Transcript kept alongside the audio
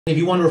If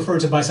you want to refer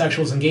to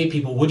bisexuals and gay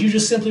people, would you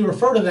just simply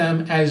refer to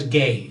them as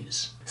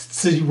gays?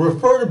 To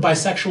refer to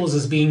bisexuals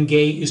as being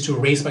gay is to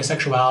erase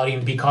bisexuality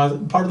and be part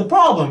of the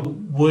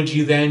problem. Would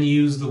you then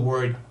use the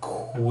word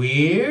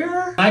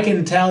queer? I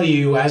can tell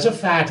you as a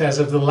fact, as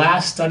of the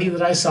last study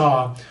that I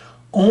saw,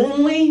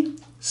 only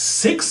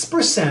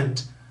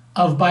 6%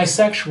 of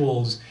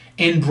bisexuals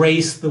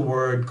embrace the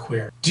word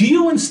queer. Do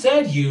you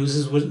instead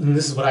use, and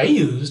this is what I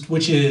used,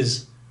 which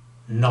is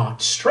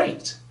not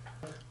straight?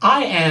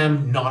 I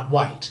am not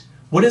white.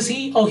 What is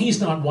he? Oh,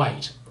 he's not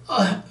white.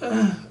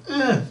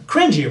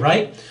 Cringy,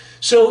 right?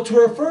 So to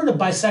refer to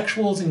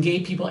bisexuals and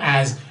gay people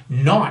as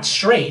not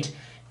straight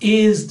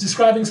is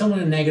describing someone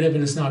in a negative,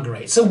 and it's not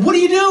great. So what do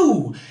you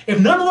do? If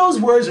none of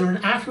those words are in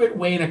an accurate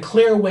way, in a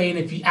clear way, and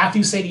if you, after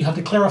you say it, you have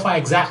to clarify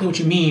exactly what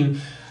you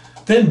mean,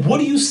 then what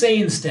do you say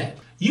instead?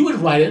 You would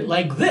write it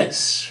like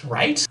this,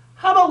 right?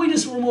 How about we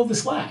just remove the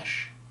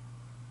slash?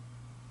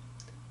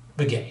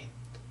 Bigay.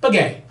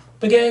 Bigay.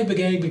 Bigay,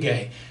 bigay,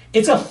 bigay.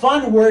 It's a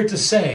fun word to say.